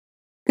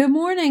Good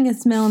morning,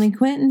 it's Melanie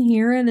Quinton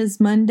here. It is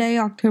Monday,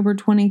 October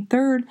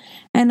 23rd,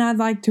 and I'd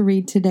like to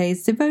read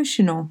today's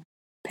devotional.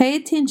 Pay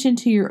attention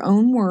to your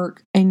own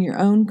work and your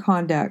own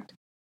conduct.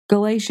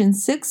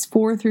 Galatians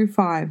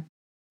 6:4-5.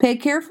 Pay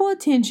careful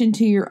attention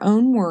to your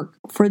own work,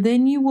 for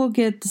then you will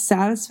get the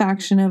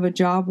satisfaction of a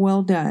job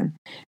well done,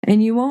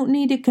 and you won't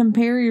need to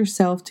compare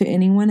yourself to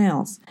anyone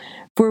else,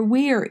 for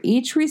we are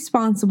each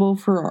responsible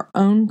for our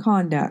own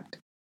conduct.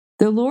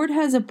 The Lord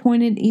has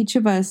appointed each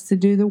of us to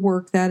do the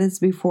work that is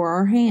before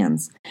our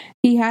hands.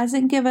 He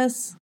hasn't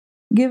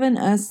given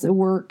us the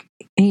work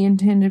He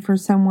intended for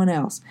someone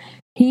else.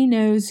 He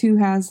knows who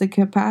has the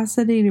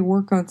capacity to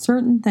work on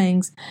certain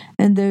things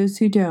and those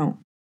who don't.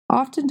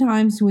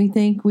 Oftentimes we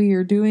think we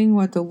are doing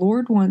what the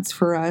Lord wants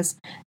for us,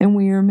 and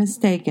we are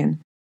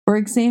mistaken. For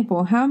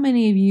example, how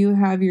many of you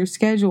have your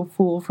schedule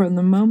full from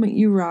the moment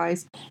you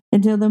rise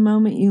until the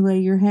moment you lay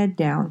your head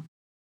down?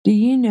 Do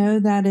you know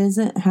that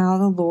isn't how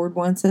the Lord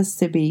wants us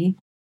to be?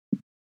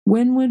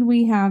 When would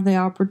we have the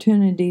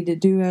opportunity to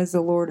do as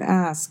the Lord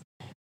asks?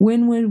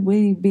 When would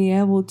we be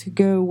able to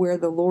go where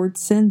the Lord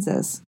sends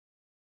us?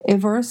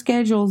 If our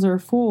schedules are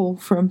full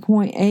from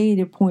point A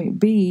to point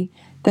B,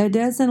 that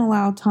doesn't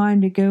allow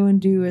time to go and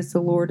do as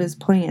the Lord has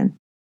planned.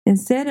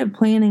 Instead of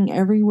planning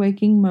every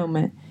waking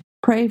moment,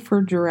 pray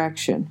for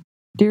direction.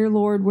 Dear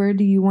Lord, where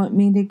do you want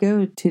me to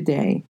go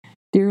today?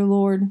 Dear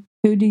Lord,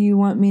 who do you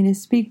want me to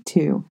speak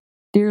to?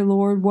 Dear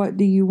Lord, what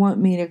do you want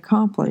me to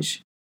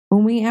accomplish?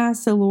 When we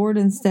ask the Lord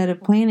instead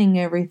of planning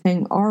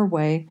everything our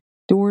way,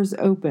 doors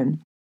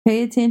open.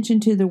 Pay attention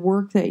to the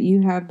work that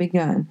you have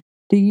begun.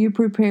 Do you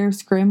prepare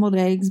scrambled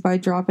eggs by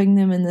dropping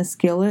them in the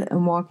skillet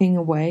and walking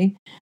away?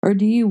 Or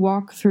do you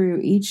walk through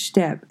each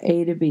step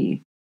A to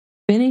B?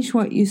 Finish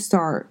what you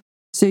start,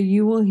 so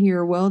you will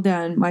hear, "Well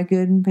done, my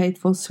good and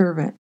faithful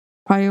servant."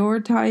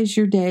 Prioritize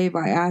your day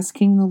by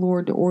asking the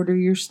Lord to order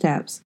your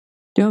steps.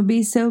 Don't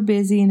be so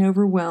busy and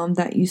overwhelmed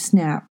that you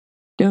snap.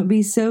 Don't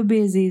be so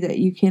busy that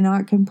you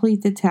cannot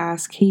complete the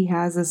task He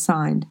has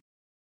assigned.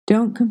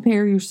 Don't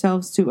compare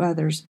yourselves to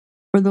others,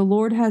 for the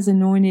Lord has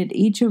anointed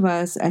each of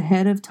us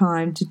ahead of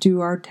time to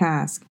do our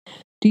task.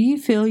 Do you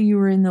feel you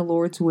are in the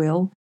Lord's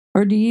will,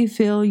 or do you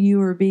feel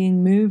you are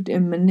being moved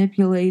and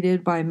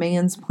manipulated by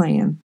man's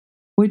plan?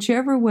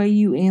 Whichever way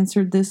you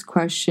answered this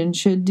question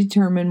should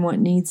determine what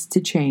needs to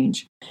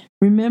change.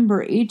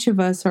 Remember, each of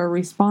us are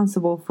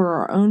responsible for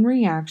our own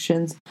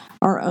reactions,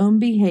 our own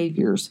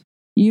behaviors.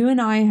 You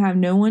and I have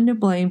no one to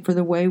blame for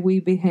the way we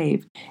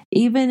behave.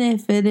 Even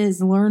if it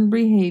is learned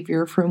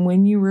behavior from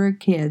when you were a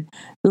kid,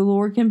 the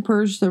Lord can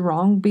purge the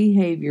wrong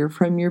behavior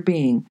from your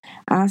being.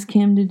 Ask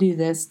Him to do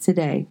this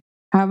today.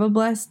 Have a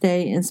blessed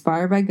day,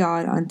 inspired by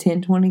God on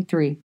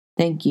 10/23.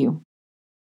 Thank you.